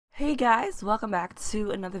Hey guys, welcome back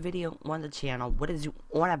to another video on the channel. What is you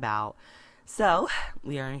on about? So,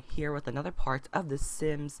 we are here with another part of the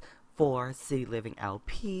Sims 4 City Living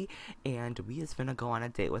LP, and we is finna go on a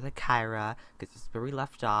date with Akira, because it's where we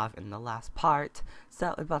left off in the last part.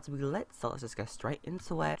 So, it's about to be lit, so let's just get straight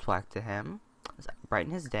into it. Talk to him, let's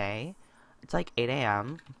brighten his day. It's like 8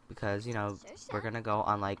 a.m. because, you know, we're gonna go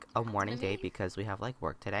on like a morning date because we have like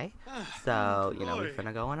work today. So, you know, we're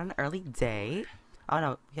finna go on an early date. Oh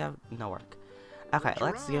no, we have no work. Okay,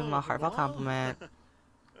 let's give him a heartfelt compliment.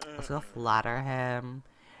 Let's go flatter him.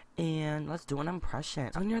 And let's do an impression.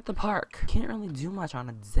 So you're at the park. Can't really do much on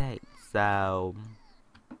a date, so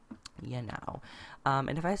you know.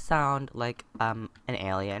 And if I sound like an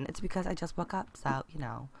alien, it's because I just woke up, so you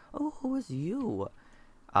know. Oh, who is you?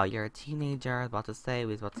 Oh, you're a teenager. I was about to say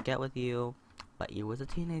we was about to get with you, but you was a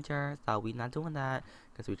teenager, so we not doing that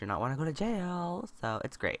because we do not want to go to jail. So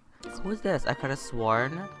it's great. Who is this? I could have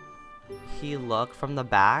sworn he looked from the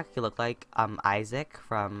back. He looked like Isaac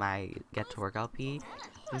from my Get to Work LP.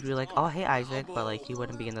 He'd be like, oh hey Isaac, but like he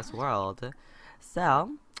wouldn't be in this world.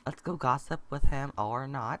 So let's go gossip with him or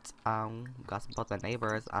not. Gossip about the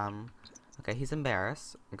neighbors. Okay, he's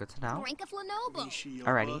embarrassed. Good to know.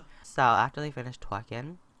 Alrighty. So after they finish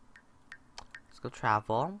talking, let's go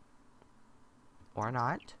travel. Or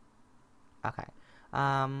not. Okay.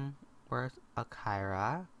 Where's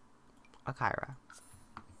Akira? Akira.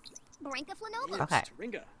 Okay.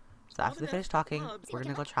 So after they finish talking, we're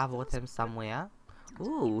gonna go travel with him somewhere.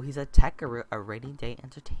 Ooh, he's a tech, a rainy day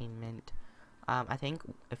entertainment. I think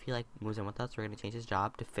if he like moves in with us, we're gonna change his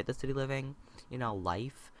job to fit the city living, you know,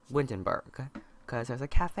 life. Windenburg, because there's a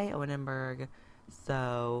cafe at Windenburg.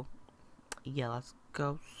 So yeah, let's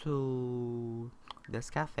go to this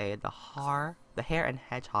cafe, the Hare and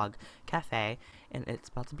Hedgehog Cafe, and it's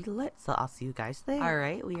about to be lit, so I'll see you guys there.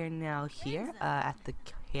 Alright, we are now here at the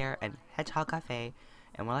Hare and Hedgehog Cafe,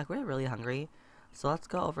 and we're really hungry, so let's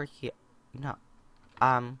go over here. No,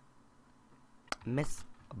 Miss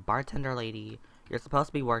Bartender Lady, you're supposed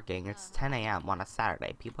to be working. It's 10 a.m. on a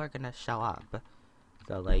Saturday. People are gonna show up,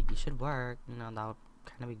 so like you should work. You know, that would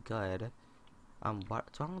kind of be good.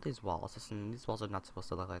 What's wrong with these walls? Listen, these walls are not supposed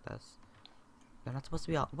to look like this. They're not supposed to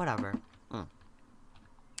be all, whatever.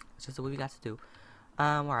 It's just what we got to do.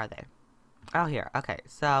 Where are they? Oh, here. Okay,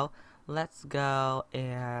 so let's go,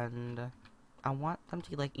 and I want them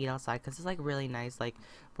to like eat outside because it's like really nice. Like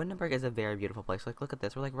Windenburg is a very beautiful place. Like look at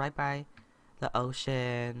this. We're like right by the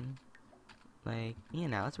ocean. Like, you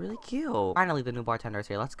know, it's really cute. Finally, the new bartender's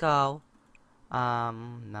here. Let's go.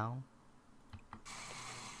 No.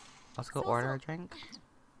 Let's go order a drink.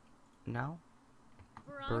 No.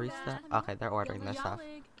 Barista. Okay, they're ordering this stuff.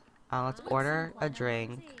 Let's order a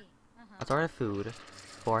drink. Let's order food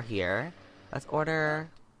for here. Let's order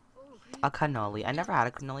a cannoli. I never had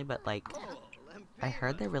a cannoli, but like, I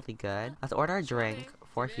heard they're really good. Let's order a drink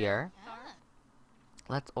for here.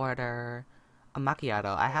 Let's order a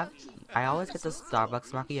macchiato. I always get the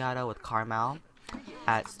Starbucks macchiato with caramel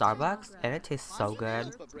at Starbucks, and it tastes so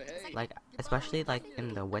good. Like, especially like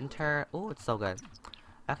in the winter. Oh, it's so good.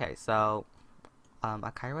 Okay, so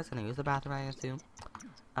Akira's gonna use the bathroom, I assume.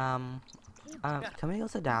 Can we go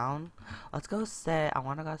sit down? Let's go sit. I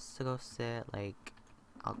want us to go sit like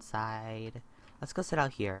outside. Let's go sit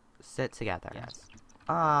out here. Sit together. Yes.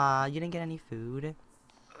 You didn't get any food?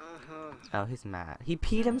 Oh, he's mad. He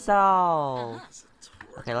peed himself.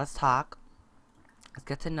 Okay, let's talk. Let's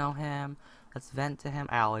get to know him. Let's vent to him.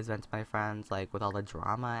 I always vent to my friends, like with all the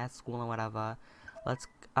drama at school and whatever. Let's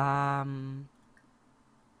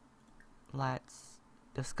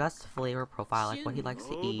discuss flavor profile, like what he likes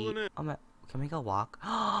to eat. Oh my, can we go walk?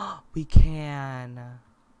 We can.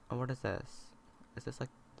 Oh, what is this? Is this like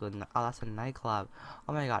the? Oh, that's a nightclub.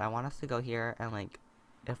 Oh my god, I want us to go here and like,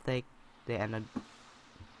 if they end up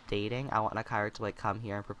dating, I want Akira to like come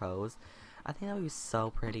here and propose. I think that would be so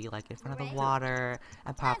pretty, like in front of the water,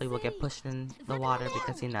 and probably we'll get pushed in the water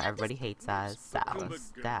because you know everybody hates us. So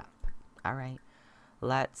step. All right.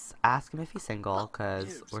 Let's ask him if he's single,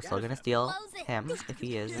 because we're still gonna steal him if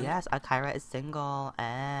he is. Yes, Akira is single.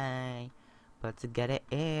 Ay. But to get it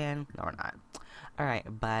in, no, we're not.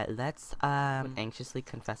 Alright, but let's anxiously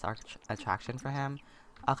confess our attraction for him.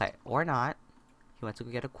 Okay, or not. He went to go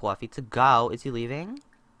get a coffee. To go. Is he leaving?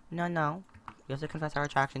 No, no. We have to confess our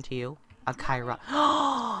attraction to you. Akira.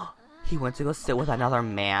 He went to go sit with another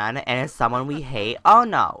man, and it's someone we hate. Oh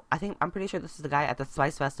no! I'm pretty sure this is the guy at the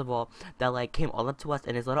Spice Festival that like came all up to us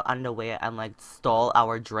in his little underwear and like stole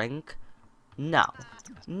our drink. No.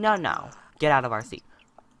 No, no. Get out of our seat.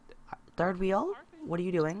 Third wheel? What are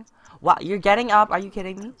you doing? Wow, you're getting up. Are you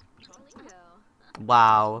kidding me?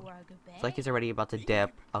 Wow. It's like he's already about to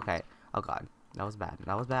dip. Okay. Oh god. That was bad.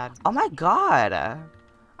 That was bad. Oh my god!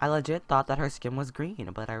 I legit thought that her skin was green,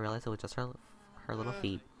 but I realized it was just her little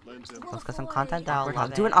feet. Let's get some content down.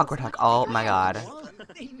 Do an awkward hug. Oh my god.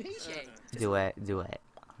 Do it. Do it.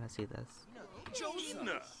 I wanna see this.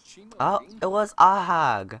 Oh, it was a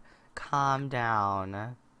hug. Calm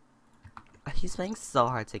down. He's playing so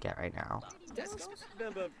hard to get right now.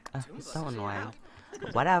 He's so annoying.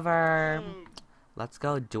 Whatever. Let's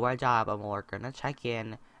go do our job, and we're gonna check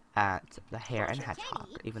in at the Hare and Hedgehog,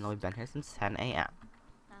 even though we've been here since 10 a.m.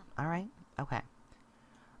 Alright, okay.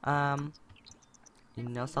 You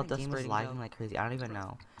know, this is lagging like crazy. I don't even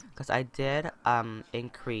know. Because I did,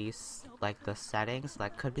 increase, like, the settings.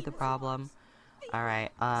 That could be the problem.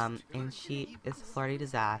 Alright, and she is a flirty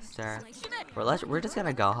disaster. We're just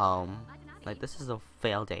gonna go home. Like, this is a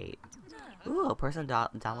fail date. Ooh, a person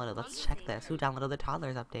downloaded. Let's check this. Who downloaded the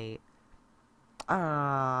toddlers update?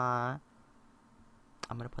 I'm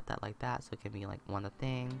gonna put that like that so it can be like one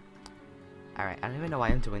thing. Alright, I don't even know why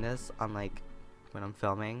I'm doing this on like when I'm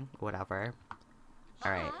filming, whatever.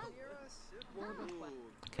 Alright.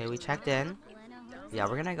 Okay, we checked in. Yeah,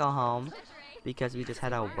 we're gonna go home because we just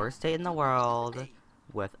had our worst date in the world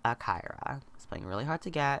with Akira. He's playing really hard to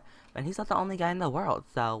get, and he's not the only guy in the world,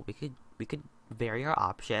 so we could vary our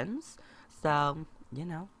options. So, you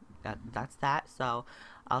know, that's that. So,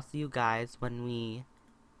 I'll see you guys when we,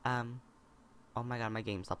 oh my god, my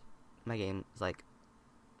game's like,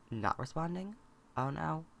 not responding. Oh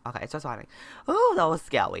no. Okay, it's responding. Oh, that was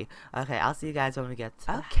scary. Okay, I'll see you guys when we get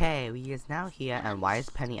to okay, we is now here, and why is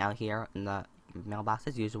Penny out here in the mailbox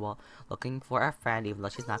as usual, looking for a friend, even though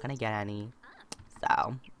she's not gonna get any.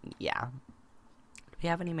 So, yeah. Do we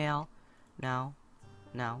have any mail? No.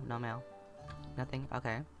 No mail. Nothing?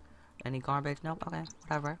 Okay. Any garbage? Nope. Okay,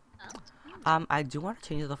 whatever. I do want to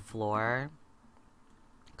change the floor,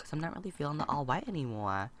 because I'm not really feeling the all white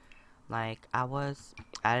anymore. Like, I was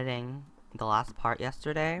editing the last part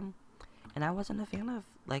yesterday, and I wasn't a fan of,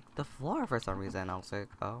 like, the floor for some reason. I was like,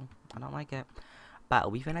 oh, I don't like it.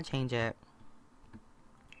 But we finna change it.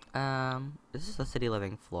 This is the city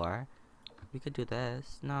living floor. We could do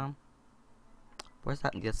this. No. Where's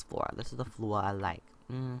this floor? This is the floor I like.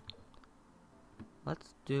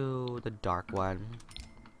 Let's do the dark one.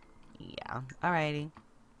 Yeah. Alrighty.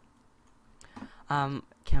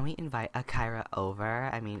 Can we invite Akira over?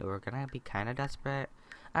 I mean, we're gonna be kind of desperate.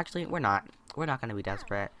 Actually, we're not. We're not gonna be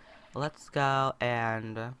desperate. Let's go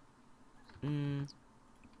and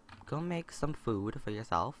go make some food for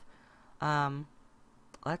yourself.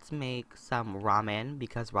 Let's make some ramen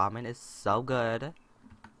because ramen is so good.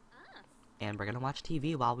 And we're gonna watch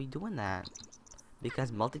TV while we doing that.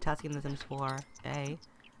 Because multitasking in The Sims 4, hey.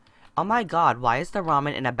 Oh my god, why is the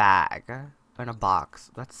ramen in a bag? Or in a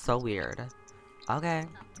box? That's so weird. Okay.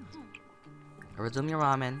 Resume your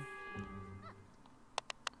ramen.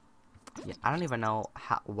 Yeah, I don't even know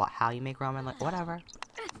how you make ramen, like, whatever.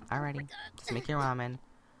 Alrighty. Just make your ramen.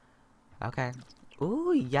 Okay.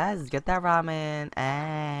 Ooh, yes, get that ramen.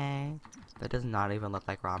 Hey. That does not even look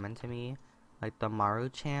like ramen to me. Like the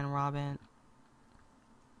Maru-chan ramen.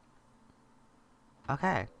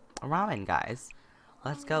 Okay, ramen, guys.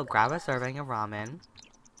 Let's go grab a serving of ramen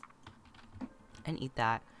and eat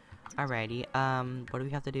that. Alrighty, what do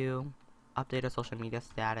we have to do? Update our social media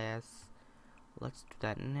status. Let's do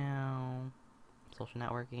that now. Social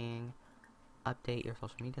networking. Update your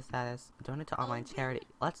social media status. Donate to online charity.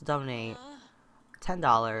 Let's donate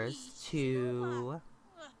 $10 to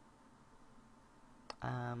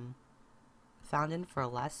Fountain for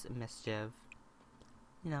Less Mischief.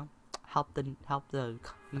 You know, help the okay,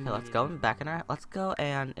 let's go back in our let's go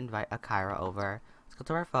and invite Akira over. Let's go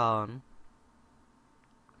to our phone.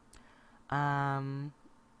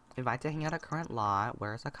 Invite to hang out at current lot.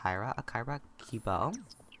 Where's Akira? Akira Kibo.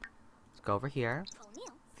 Let's go over here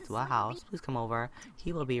to our house. Please come over.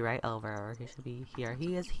 He will be right over. He should be here.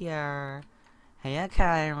 He is here. Hey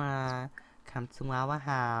Akira, come to our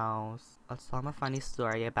house. Let's tell him a funny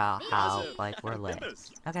story about how, like, we're lit.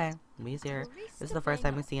 Okay, he's here. This is the first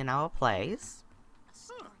time we see in our place.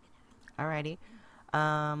 Alrighty.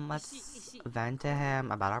 Let's vent to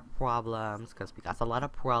him about our problems, because we got a lot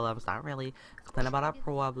of problems. Not really. Explain about our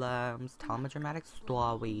problems. Tell him a dramatic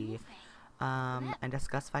story. And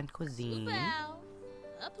discuss fine cuisine.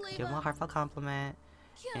 Give him a heartfelt compliment.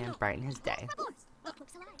 And brighten his day.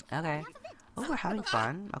 Okay. Oh, we're having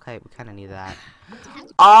fun. Okay, we kind of need that.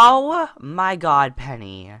 Oh my god,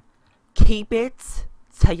 Penny. Keep it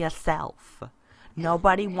to yourself.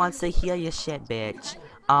 Nobody wants to hear your shit, bitch.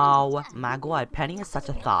 Oh my god, Penny is such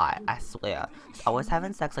a thought, I swear. She's always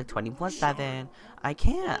having sex like 24/7. I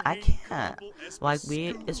can't. Like,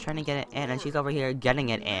 we is trying to get it in and she's over here getting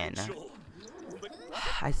it in.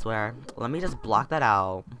 I swear. Let me just block that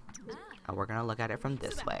out. And we're gonna look at it from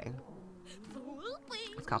this way.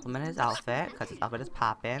 Let's compliment his outfit, because his outfit is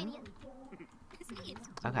popping.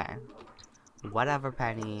 Okay. Whatever,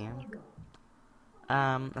 Penny.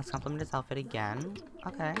 Let's compliment his outfit again.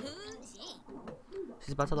 Okay.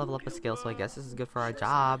 She's about to level up a skill, so I guess this is good for our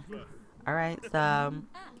job. Alright, so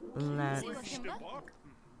let's...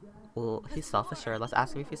 Well, he's self-assured. Let's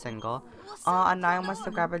ask him if he's single. Oh, Anaya wants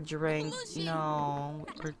to grab a drink. No,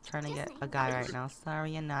 we're trying to get a guy right now.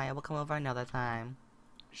 Sorry, Anaya. We'll come over another time.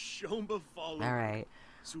 Alright.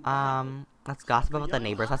 Let's gossip about the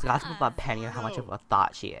neighbors. Let's gossip about Penny and how much of a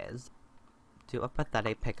thought she is. Do a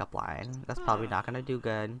pathetic pickup line. That's probably not gonna do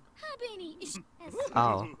good.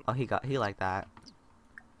 Oh, he liked that.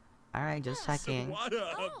 Alright, just checking.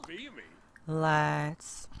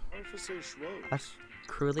 Let's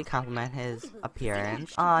cruelly compliment his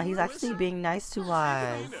appearance. Aw, he's actually being nice to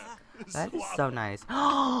us. That is so nice.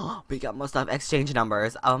 We got most of exchange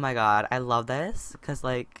numbers. Oh my god, I love this. Cause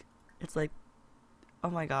like, it's like, oh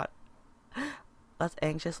my god. Let's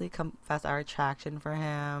anxiously confess our attraction for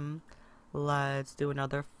him. Let's do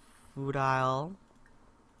another food aisle.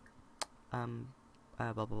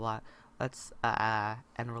 Blah blah blah. Let's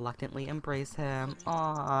and reluctantly embrace him.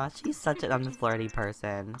 Aw, she's such an unflirty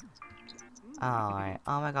person. Alright.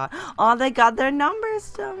 Oh my god. Oh, they got their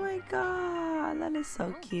numbers. Oh my god. That is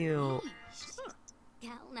so cute.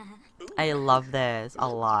 I love this a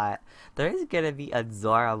lot. They're gonna be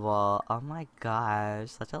adorable. Oh my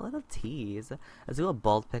gosh. Such a little tease. Let's do a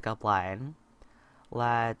bold pickup line.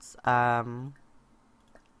 Let's, oh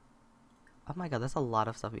my god, there's a lot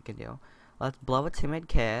of stuff we can do. Let's blow a timid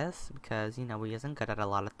kiss, because, you know, we isn't good at a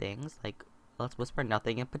lot of things. Like, let's whisper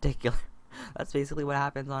nothing in particular. That's basically what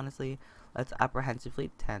happens, honestly. Let's apprehensively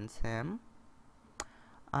tense him.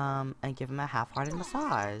 And give him a half-hearted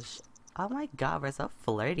massage. Oh my god, we're so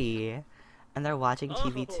flirty. And they're watching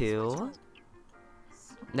TV too.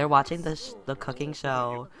 They're watching the cooking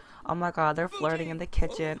show. Oh my god, they're flirting in the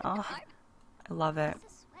kitchen. Oh, I love it.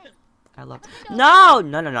 I love it. No!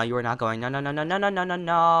 No, you were not going.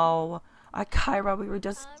 No. Akira, we were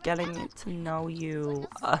just getting to know you.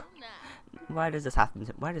 Why does this have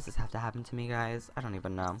to happen to me, guys? I don't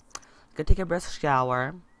even know. Go take a brisk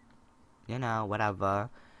shower. You know, whatever.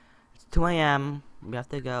 It's 2 AM. We have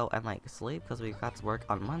to go and, like, sleep because we got to work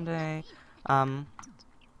on Monday.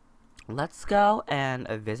 Let's go and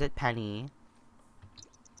visit Penny.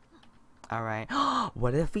 Alright.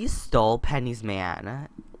 What if we stole Penny's man?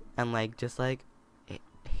 And, like, just, like,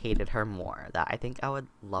 hated her more? I think I would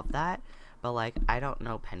love that. But, like, I don't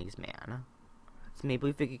know Penny's man. So maybe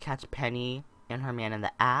if we could catch Penny and her man in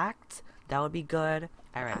the act, that would be good.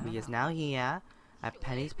 Alright, we is now here at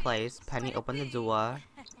Penny's place. Penny, open the door.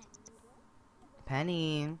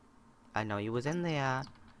 Penny, I know you was in there.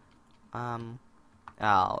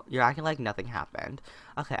 Oh, you're acting like nothing happened.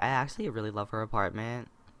 Okay, I actually really love her apartment.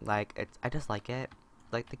 Like, I just like it.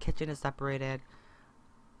 Like, the kitchen is separated.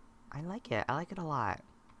 I like it a lot.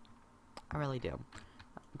 I really do.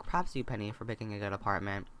 Props to you, Penny, for picking a good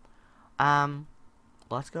apartment.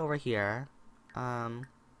 Let's go over here.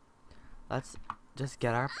 Let's just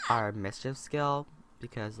get our mischief skill,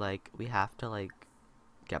 because, like, we have to, like,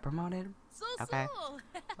 get promoted. Okay?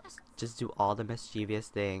 Let's just do all the mischievous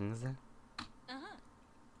things.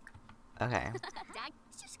 Okay.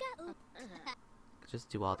 Just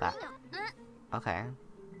do all that. Okay.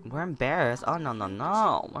 We're embarrassed. Oh,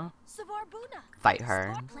 no. Fight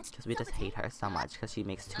her. Because we just hate her so much, because she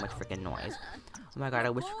makes too much freaking noise. Oh my god, I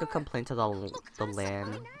wish we could complain to the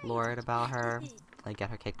landlord about her. Like, get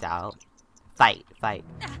her kicked out. Fight.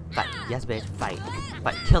 Yes, bitch, fight.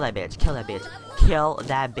 Kill that bitch. Kill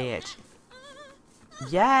that bitch.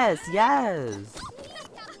 Yes.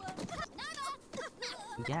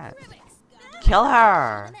 Kill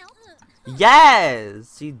her.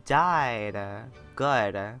 Yes, she died.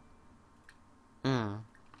 Good.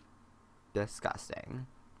 Disgusting.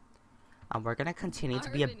 We're gonna continue to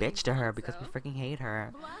be a bitch to her because we freaking hate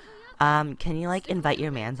her. Can you, like, invite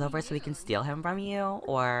your mans over so we can steal him from you?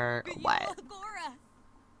 Or what?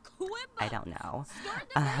 I don't know.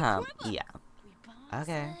 Yeah.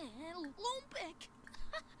 Okay.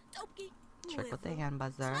 Trick with the hand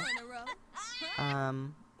buzzer.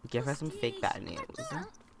 Give her some fake bad news.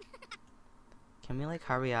 Can we, like,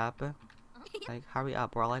 hurry up? Like, hurry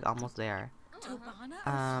up. We're, like, almost there.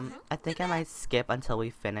 I think I might skip until we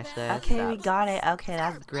finish this. Okay, we got it. Okay,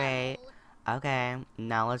 that's great. Okay,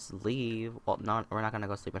 now let's leave. Well, no, we're not gonna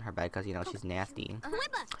go sleep in her bed because, you know, she's nasty.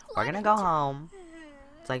 We're gonna go home.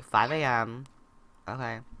 It's like 5 a.m.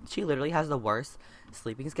 Okay. She literally has the worst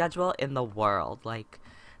sleeping schedule in the world. Like,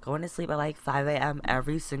 going to sleep at like 5 a.m.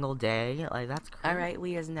 every single day. Like, that's crazy. Alright,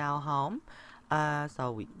 we is now home.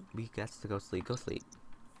 So we get to go sleep. Go sleep.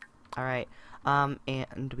 Alright.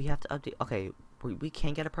 And we have to update. Okay, we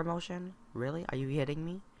can't get a promotion? Really? Are you kidding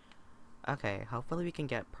me? Okay, hopefully we can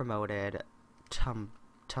get promoted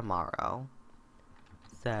tomorrow.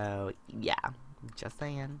 So, yeah. Just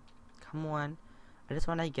saying. Come on. I just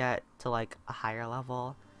want to get to, like, a higher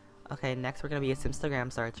level. Okay, next we're going to be a Simstagram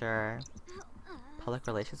searcher. Public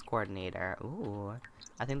relations coordinator. Ooh.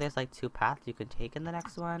 I think there's, like, 2 paths you can take in the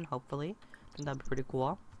next one, hopefully. I think that'd be pretty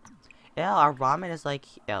cool. Yeah, our ramen is, like...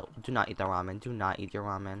 Ew, do not eat the ramen. Do not eat your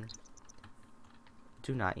ramen.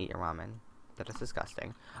 Do not eat your ramen. That is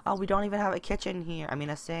disgusting. Oh, we don't even have a kitchen here. I mean,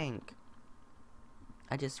 a sink.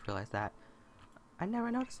 I just realized that. I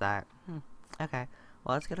never noticed that. Okay.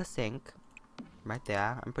 Well, let's get a sink. Right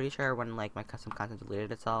there. I'm pretty sure when, like, my custom content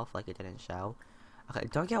deleted itself, like, it didn't show. Okay,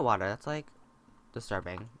 don't get water. That's, like,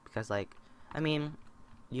 disturbing. Because, like, I mean,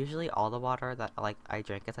 usually all the water that, like, I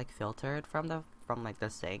drink is, like, filtered from, like, the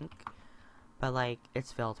sink. But, like,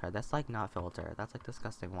 it's filtered. That's, like, not filtered. That's, like,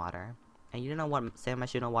 disgusting water. And you don't know what San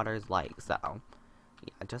Myshuno water is like, so.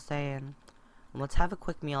 Yeah, just saying. Let's have a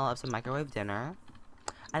quick meal of some microwave dinner.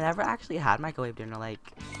 I never actually had microwave dinner, like,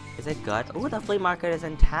 is it good? Ooh, the flea market is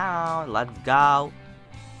in town. Let's go.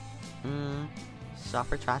 Shop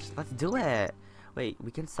for trash. Let's do it. Wait, we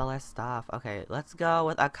can sell our stuff. Okay, let's go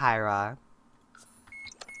with Akira.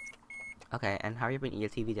 Okay, and hurry up and eat a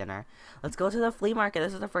TV dinner. Let's go to the flea market.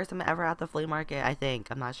 This is the first time I'm ever at the flea market, I think.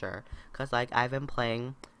 I'm not sure. Because, like, I've been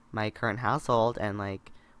playing my current household, and,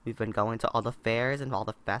 like, we've been going to all the fairs and all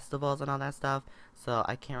the festivals and all that stuff. So,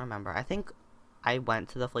 I can't remember. I think I went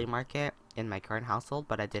to the flea market in my current household,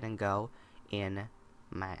 but I didn't go in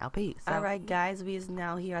my LP. So. Alright guys, we is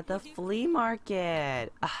now here at the flea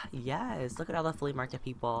market. Yes, look at all the flea market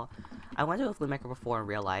people. I went to a flea market before in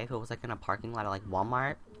real life. It was like in a parking lot of like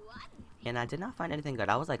Walmart. And I did not find anything good.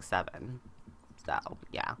 I was like 7. So,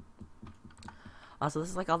 yeah. Also, this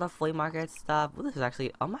is like all the flea market stuff. Ooh, this is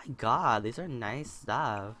actually, oh my god, these are nice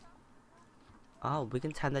stuff. Oh, we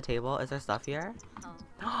can tend the table. Is there stuff here?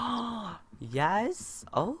 Oh. Yes?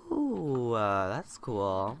 Oh, that's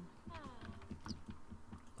cool.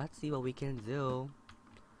 Let's see what we can do.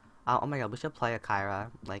 Oh my god, we should play Akira,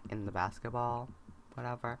 like, in the basketball,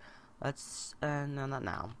 whatever. Let's, no, not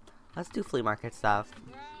now. Let's do flea market stuff.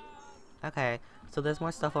 Okay, so there's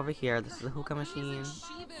more stuff over here. This is a hookah machine.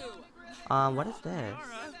 What is this?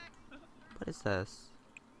 What is this?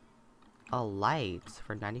 A light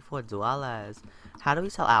for $94. How do we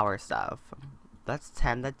sell our stuff? Let's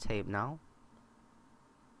tend the tape, no?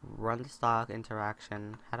 Run the stock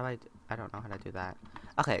interaction. How do I don't know how to do that.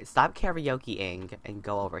 Okay, stop karaokeing and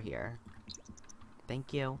go over here.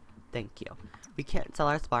 Thank you. Thank you. We can't sell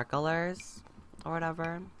our sparklers or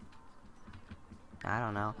whatever. I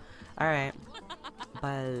don't know. Alright.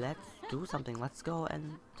 But let's do something. Let's go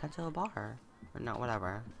and tend to the bar. Or no,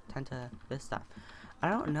 whatever. Tend to this stuff. I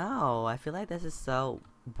don't know. I feel like this is so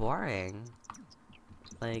boring.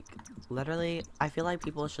 Like, literally, I feel like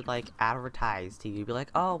people should, like, advertise to you. Be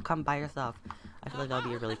like, oh, come buy your stuff. I feel like that would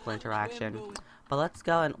be a really cool interaction. But let's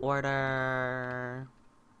go and order...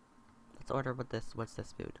 Let's order what's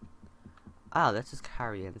this food? Oh, this is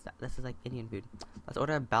Korean. This is, like, Indian food. Let's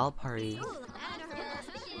order a bell puri.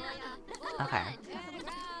 Okay.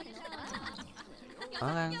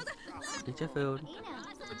 Okay. Eat your food.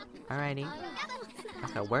 Alrighty.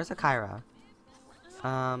 Okay, where's Akira?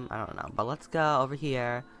 I don't know, but let's go over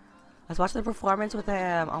here. Let's watch the performance with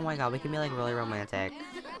him. Oh my god, we can be like really romantic.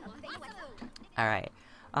 Alright.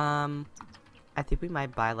 I think we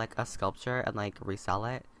might buy like a sculpture and like resell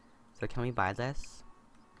it. So can we buy this?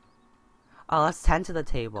 Oh, let's tend to the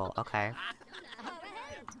table. Okay.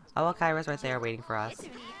 Oh, Akira's right there waiting for us.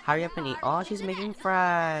 Hurry up and eat. Oh, she's making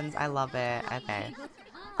friends. I love it. Okay.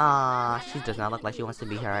 She does not look like she wants to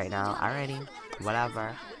be here right now. Alrighty.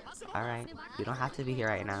 Whatever. Alright. You don't have to be here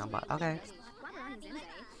right now, but okay.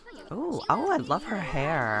 Ooh. Oh, I love her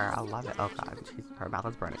hair. I love it. Oh god. Her mouth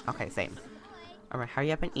is burning. Okay, same. Alright,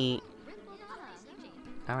 hurry up and eat.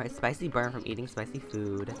 Alright, spicy burn from eating spicy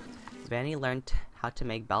food. Vanny learned how to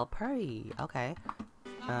make bell puri. Okay.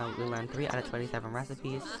 We learned 3 out of 27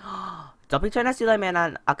 recipes. Don't be trying to steal that man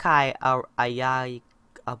on Akai. Ayai.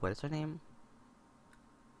 What is her name?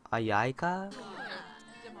 Ayaika?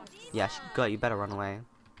 Yeah, good. You better run away.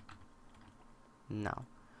 No.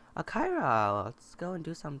 Akira, let's go and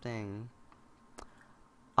do something.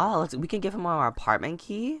 Oh, we can give him our apartment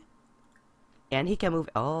key. And he can move.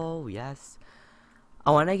 Oh, yes. I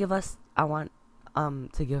want to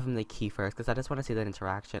give him the key first, because I just want to see that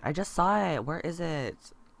interaction. I just saw it. Where is it?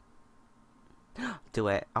 Do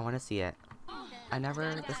it. I want to see it. I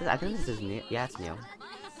think this is new. Yeah, it's new.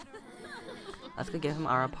 Let's go give him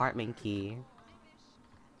our apartment key.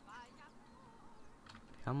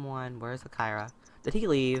 Come on. Where's Akira? Did he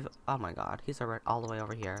leave? Oh my god. He's all the way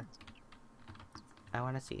over here. I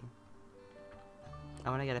want to see. I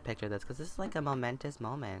want to get a picture of this, because this is like a momentous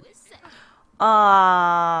moment.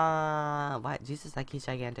 What? Jesus, that key's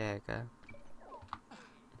gigantic.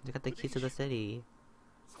 Look at the keys to the city.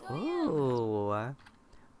 Ooh.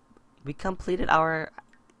 We completed our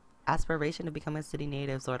aspiration to become a city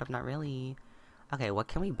native, sort of, not really. Okay, what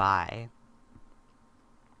can we buy?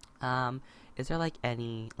 Is there like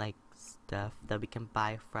any like stuff that we can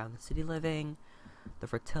buy from City Living? The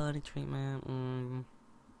fertility treatment, don't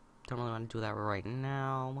really want to do that right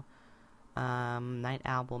now. Night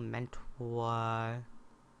Owl Mentor.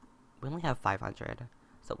 We only have 500,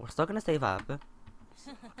 so we're still gonna save up.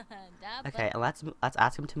 Okay, and let's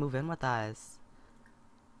ask him to move in with us.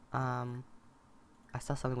 I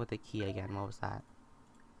saw something with the key again. What was that?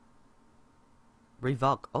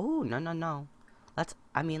 Revoke. Oh, no. Let's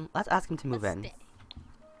ask him to move in.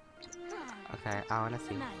 Okay, I wanna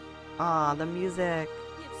see. Aw, the music.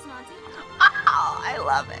 Oh, I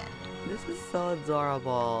love it. This is so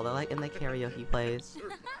adorable. They're like in the karaoke place.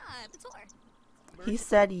 He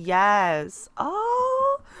said yes.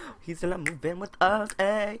 Oh, he's gonna move in with us.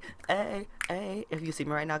 Hey. If you see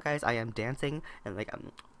me right now, guys, I am dancing and like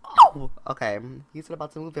oh, okay. He's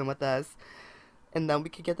about to move in with us, and then we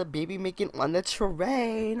could get the baby making on the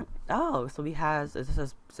train. Oh, so is this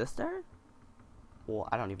his sister? Well,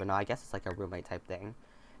 I don't even know. I guess it's like a roommate type thing.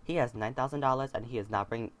 He has $9,000 and he is not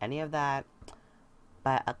bringing any of that.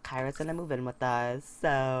 But Akira's gonna move in with us.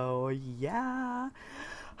 So, yeah.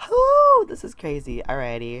 Whoo! This is crazy.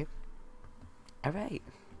 Alrighty. Alright.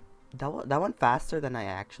 That went faster than I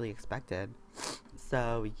actually expected.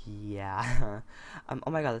 So, yeah. Oh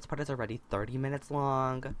my god, this part is already 30 minutes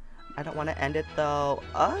long. I don't want to end it though.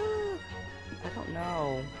 I don't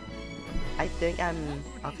know. I think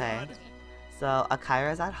okay. So,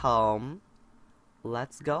 Akira's at home.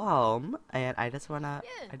 Let's go home, and I just wanna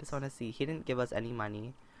see. He didn't give us any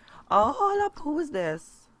money. Oh, hold up, who is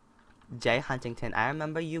this? Jay Huntington. I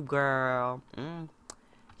remember you, girl.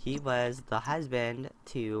 He was the husband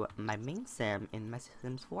to my main sim in my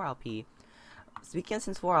Sims 4 LP. Speaking of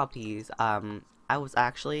Sims 4 LPs, I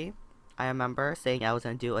remember saying I was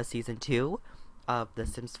gonna do a season 2 of The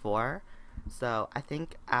Sims 4. So I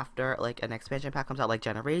think after like an expansion pack comes out, like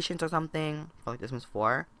Generations or something, for like The Sims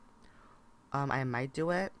 4. I might do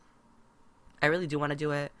it. I really do want to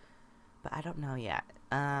do it, but I don't know yet.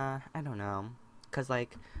 I don't know, cause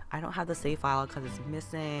like I don't have the save file because it's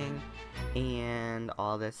missing, and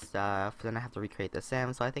all this stuff. Then I have to recreate the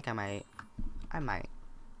sim, so I think I might.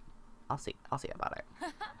 I'll see about it.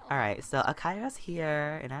 All right, so Akira's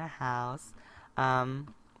here in our house.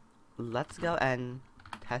 Let's go and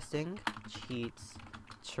testing cheats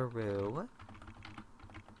true.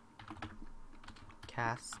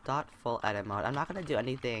 Cast full edit mode. I'm not gonna do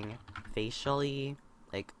anything facially,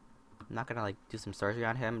 like I'm not gonna like do some surgery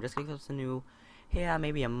on him. I'm just gonna give him some new hair,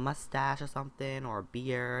 maybe a mustache or something, or a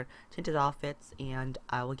beard, change his outfits, and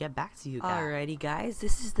I will get back to you guys. Alrighty guys,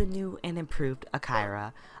 this is the new and improved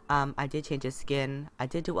Akira. I did change his skin. I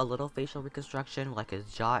did do a little facial reconstruction, like his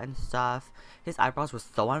jaw and stuff. His eyebrows were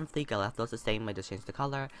so on fleek, I left those the same, I just changed the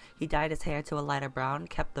color. He dyed his hair to a lighter brown,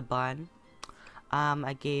 kept the bun.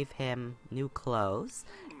 I gave him new clothes,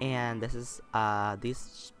 and this is,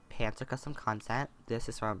 these pants are custom content. This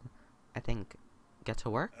is from, I think, Get to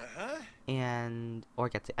Work, I think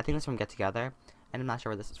it's from Get Together, and I'm not sure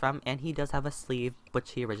where this is from. And he does have a sleeve,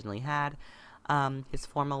 which he originally had. His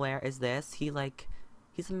formal wear is this. He's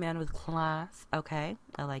a man with class, okay?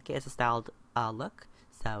 I like it. It's a styled, look,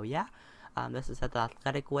 so yeah. This is the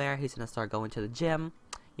athletic wear. He's gonna start going to the gym,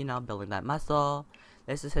 you know, building that muscle.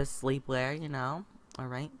 This is his sleepwear, you know.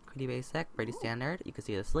 Alright, pretty basic, pretty standard. You can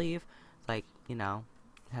see the sleeve. It's like, you know,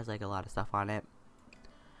 it has like a lot of stuff on it.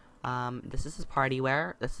 This is his party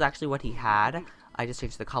wear. This is actually what he had. I just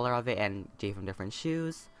changed the color of it and gave him different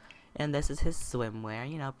shoes. And this is his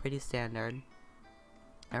swimwear, you know, pretty standard.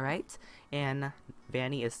 Alright, and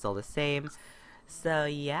Vanny is still the same. So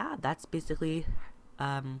yeah, that's basically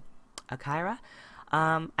Akira.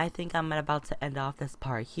 I think I'm about to end off this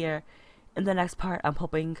part here. In the next part, I'm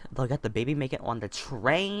hoping they'll get the baby making on the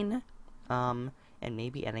train, and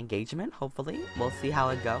maybe an engagement, hopefully. We'll see how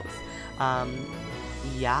it goes.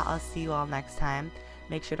 Yeah, I'll see you all next time.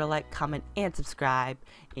 Make sure to like, comment, and subscribe.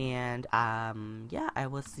 And yeah, I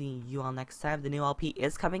will see you all next time. The new LP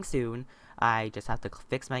is coming soon. I just have to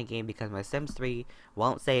fix my game because my Sims 3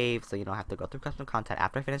 won't save, so I have to go through custom content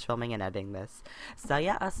after I finish filming and editing this. So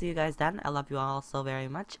yeah, I'll see you guys then. I love you all so very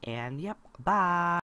much, and yep, bye!